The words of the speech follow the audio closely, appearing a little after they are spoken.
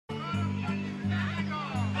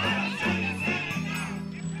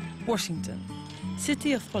Washington,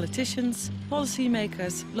 city of politicians,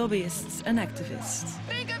 policymakers, lobbyists and activists.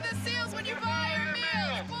 Think of the seals when you buy your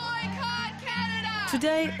meals! Boycott Canada!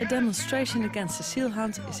 Today, a demonstration against the seal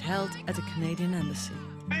hunt is held at the Canadian Embassy.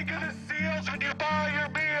 Think of the seals when you buy your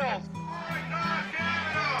meals! Boycott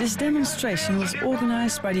Canada! This demonstration was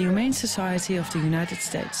organized by the Humane Society of the United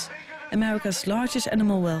States, America's largest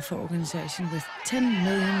animal welfare organization with 10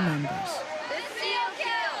 million members.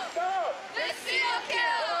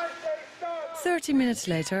 30 minutes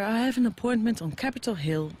later, I have an appointment on Capitol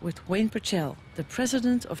Hill with Wayne Purcell, the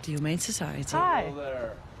president of the Humane Society. Hi. Hello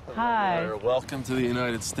there. Hi. Hello there. Welcome to the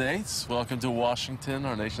United States. Welcome to Washington,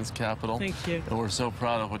 our nation's capital. Thank you. And we're so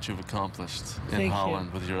proud of what you've accomplished in Thank Holland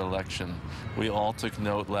you. with your election. We all took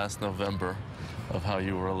note last November of how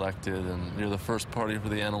you were elected, and you're the first party for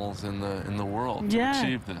the animals in the world to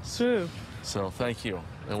achieve this. True. So thank you.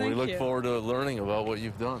 And we Thank look you. forward to learning about what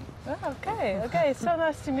you've done. Oh, okay. So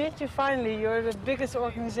nice to meet you finally. You're the biggest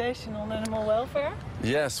organization on animal welfare.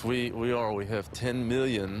 Yes, we are. We have 10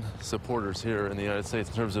 million supporters here in the United States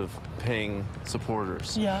in terms of paying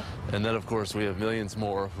supporters. Yeah. And then, of course, we have millions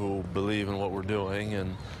more who believe in what we're doing,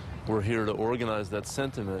 and we're here to organize that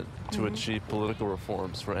sentiment to achieve political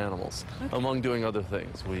reforms for animals, among doing other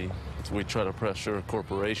things. We try to pressure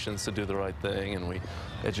corporations to do the right thing, and we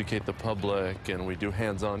educate the public, and we do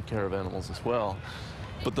hands-on care of animals as well.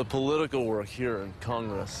 But the political work here in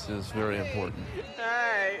Congress is very important.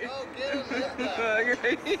 Hi.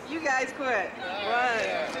 You guys quit.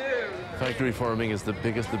 1, 2. Factory farming is the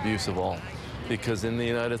biggest abuse of all, because in the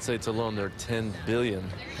United States alone there are 10 billion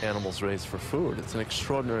animals raised for food. It's an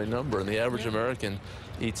extraordinary number, and the average American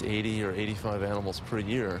eats 80 or 85 animals per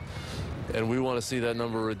year. And we want to see that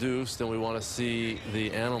number reduced, and we want to see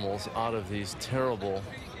the animals out of these terrible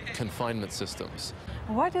confinement systems.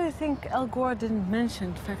 Why do you think Al Gore didn't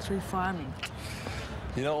mention factory farming?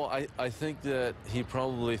 You know, I think that he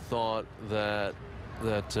probably thought that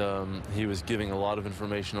he was giving a lot of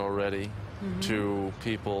information already to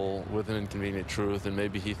people with an inconvenient truth, and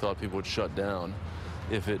maybe he thought people would shut down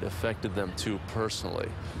if it affected them too personally.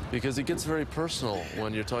 Because it gets very personal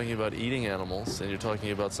when you're talking about eating animals and you're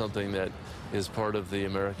talking about something that is part of the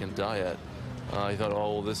American diet. He thought,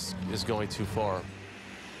 oh, well, this is going too far.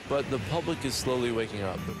 But the public is slowly waking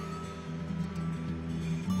up.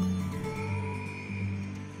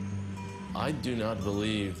 I do not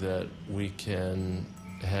believe that we can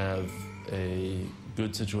have a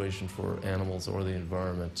good situation for animals or the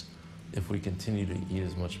environment if we continue to eat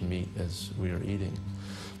as much meat as we are eating.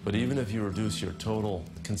 But even if you reduce your total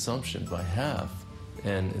consumption by half,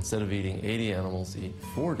 and instead of eating 80 animals, eat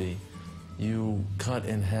 40, you cut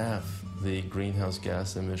in half the greenhouse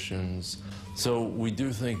gas emissions. So we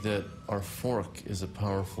do think that our fork is a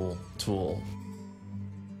powerful tool.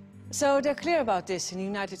 So they're clear about this in the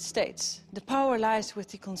United States. The power lies with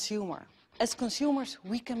the consumer. As consumers,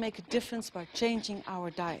 we can make a difference by changing our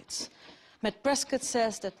diets. Matt Prescott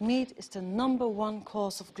says that meat is the #1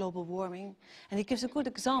 cause of global warming, and he gives a good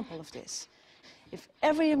example of this. If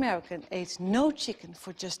every American ate no chicken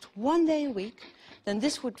for just 1 day a week, then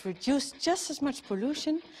this would reduce just as much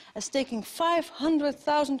pollution as taking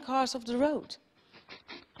 500,000 cars off the road.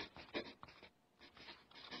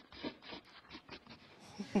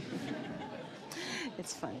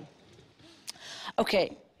 It's funny.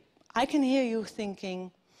 Okay, I can hear you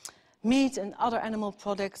thinking, meat and other animal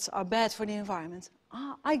products are bad for the environment.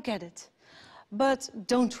 I get it. But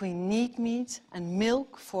don't we need meat and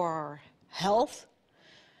milk for our health?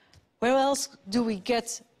 Where else do we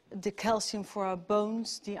get the calcium for our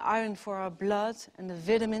bones, the iron for our blood, and the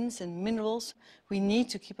vitamins and minerals we need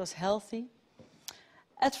to keep us healthy?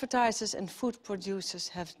 Advertisers and food producers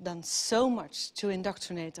have done so much to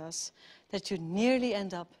indoctrinate us that you nearly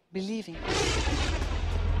end up believing it.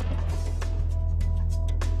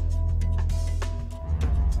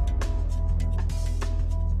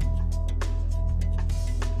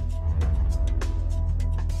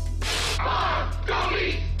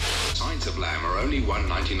 Pints of lamb are only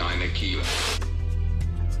 $1.99 a kilo.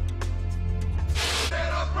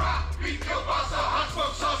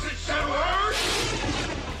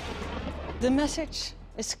 The message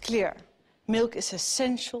is clear. Milk is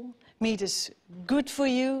essential, meat is good for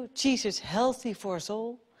you, cheese is healthy for us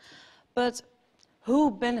all. But who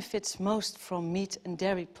benefits most from meat and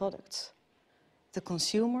dairy products? The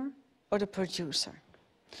consumer or the producer?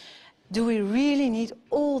 Do we really need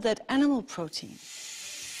all that animal protein?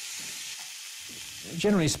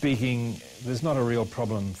 Generally speaking, there's not a real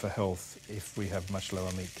problem for health if we have much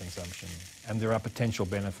lower meat consumption, and there are potential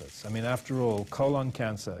benefits. I mean, after all, colon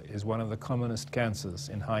cancer is one of the commonest cancers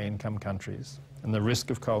in high-income countries, and the risk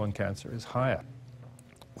of colon cancer is higher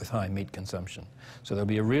with high meat consumption. So there'll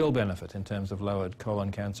be a real benefit in terms of lowered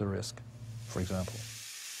colon cancer risk, for example.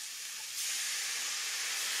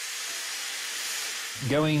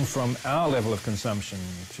 Going from our level of consumption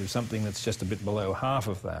to something that's just a bit below half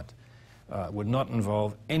of that would not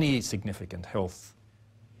involve any significant health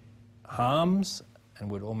harms and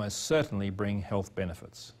would almost certainly bring health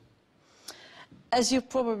benefits. As you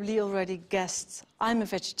probably already guessed, I'm a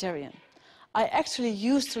vegetarian. I actually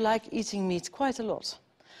used to like eating meat quite a lot.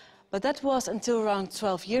 But that was until around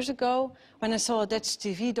 12 years ago when I saw a Dutch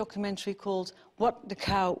TV documentary called What the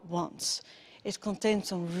Cow Wants. It contained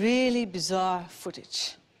some really bizarre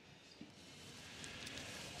footage.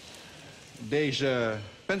 Deze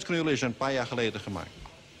penskanule is een paar jaar geleden gemaakt.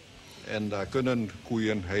 En daar kunnen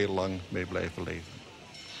koeien heel lang mee blijven leven.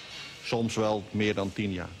 Soms wel meer dan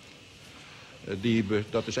 10 jaar.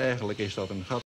 Dat is eigenlijk een gat